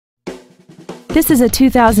This is a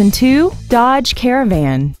 2002 Dodge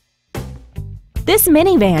Caravan. This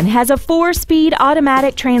minivan has a 4-speed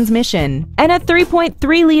automatic transmission and a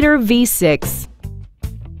 3.3-liter V6.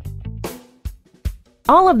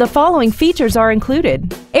 All of the following features are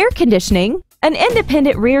included: air conditioning, an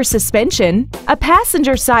independent rear suspension, a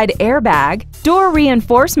passenger side airbag, door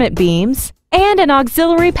reinforcement beams, and an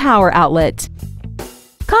auxiliary power outlet.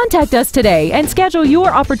 Contact us today and schedule your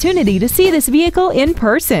opportunity to see this vehicle in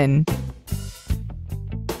person.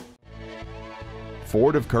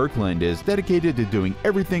 Ford of Kirkland is dedicated to doing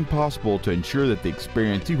everything possible to ensure that the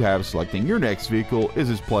experience you have selecting your next vehicle is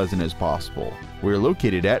as pleasant as possible. We're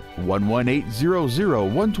located at 11800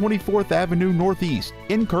 124th Avenue Northeast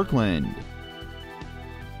in Kirkland.